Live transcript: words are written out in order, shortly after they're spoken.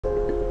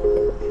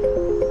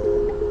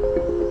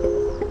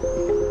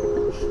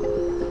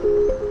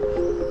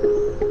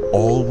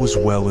All was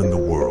well in the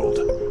world,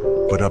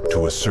 but up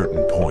to a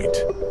certain point.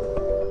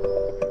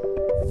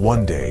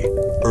 One day,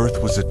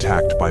 Earth was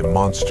attacked by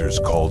monsters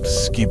called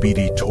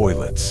Skibidi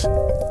toilets.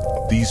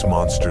 These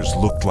monsters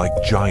looked like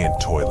giant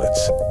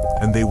toilets,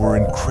 and they were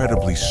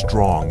incredibly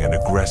strong and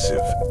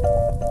aggressive.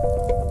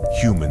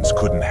 Humans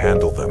couldn't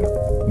handle them,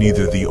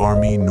 neither the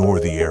army nor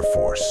the air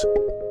force.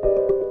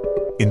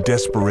 In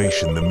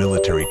desperation, the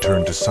military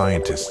turned to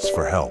scientists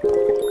for help.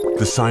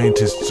 The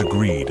scientists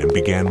agreed and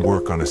began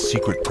work on a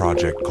secret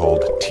project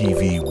called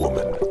TV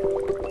Woman.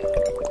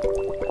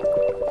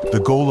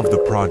 The goal of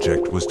the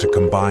project was to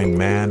combine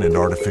man and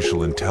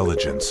artificial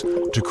intelligence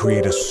to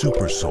create a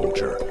super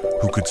soldier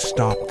who could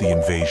stop the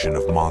invasion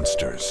of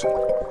monsters.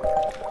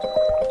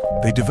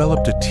 They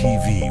developed a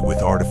TV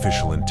with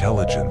artificial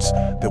intelligence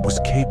that was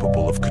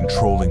capable of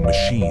controlling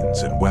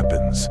machines and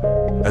weapons,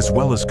 as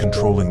well as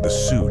controlling the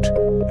suit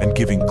and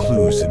giving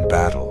clues in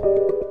battle.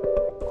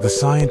 The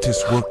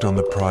scientists worked on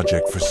the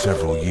project for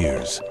several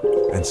years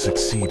and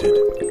succeeded.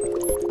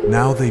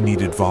 Now they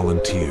needed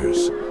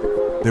volunteers.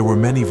 There were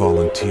many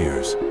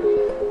volunteers,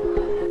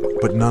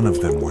 but none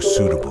of them were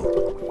suitable.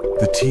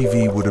 The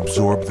TV would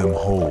absorb them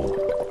whole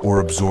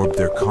or absorb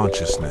their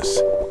consciousness,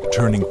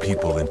 turning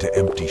people into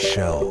empty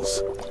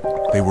shells.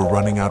 They were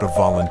running out of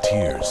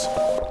volunteers.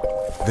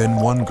 Then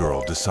one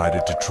girl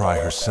decided to try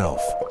herself.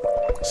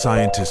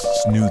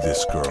 Scientists knew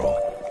this girl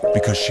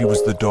because she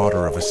was the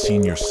daughter of a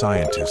senior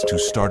scientist who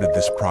started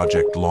this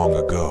project long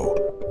ago,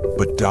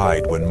 but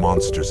died when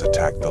monsters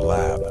attacked the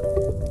lab.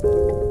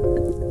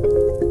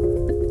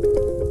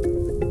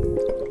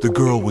 The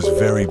girl was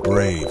very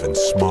brave and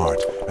smart,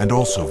 and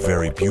also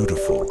very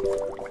beautiful.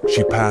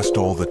 She passed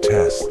all the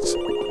tests,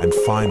 and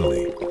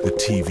finally, the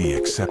TV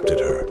accepted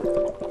her.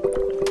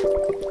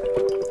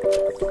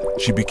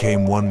 She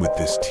became one with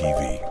this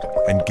TV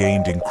and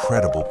gained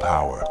incredible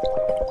power.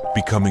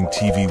 Becoming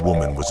TV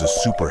Woman was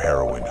a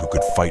superheroine who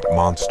could fight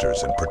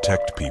monsters and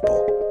protect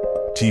people.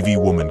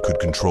 TV Woman could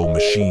control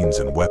machines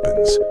and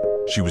weapons.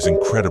 She was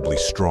incredibly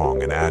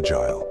strong and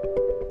agile.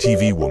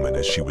 TV Woman,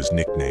 as she was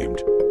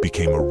nicknamed,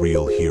 became a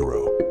real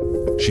hero.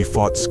 She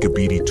fought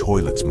Skibidi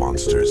toilets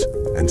monsters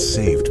and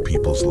saved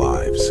people's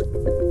lives.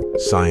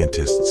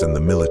 Scientists and the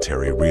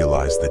military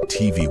realized that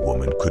TV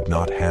Woman could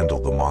not handle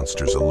the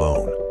monsters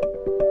alone.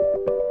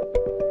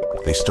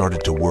 They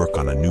started to work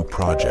on a new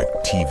project,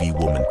 TV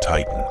Woman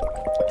Titan.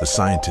 The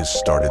scientists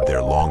started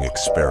their long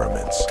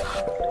experiments,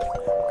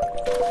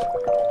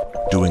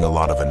 doing a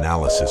lot of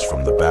analysis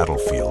from the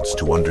battlefields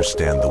to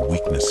understand the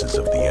weaknesses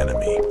of the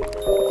enemy.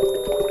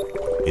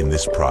 In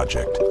this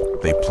project,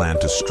 they planned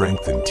to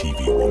strengthen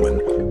TV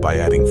Woman by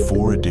adding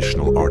 4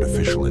 additional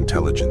artificial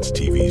intelligence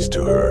TVs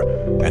to her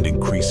and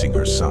increasing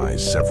her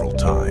size several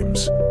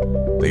times.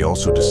 They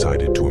also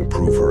decided to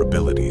improve her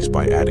abilities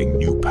by adding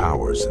new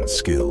powers and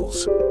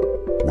skills.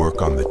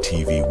 Work on the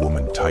TV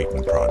Woman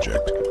Titan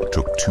project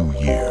took 2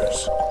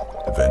 years.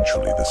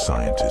 Eventually, the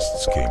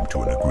scientists came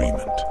to an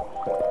agreement.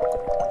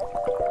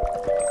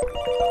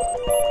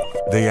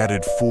 They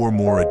added 4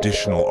 more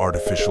additional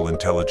artificial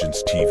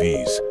intelligence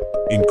TVs,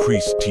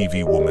 increased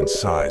TV Woman's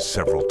size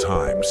several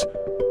times,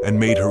 and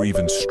made her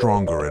even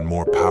stronger and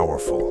more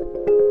powerful.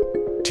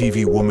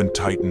 TV Woman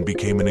Titan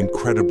became an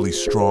incredibly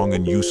strong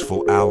and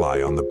useful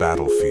ally on the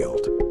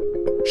battlefield.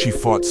 She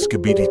fought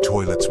Skibidi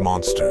toilets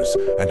monsters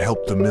and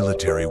helped the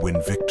military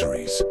win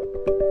victories.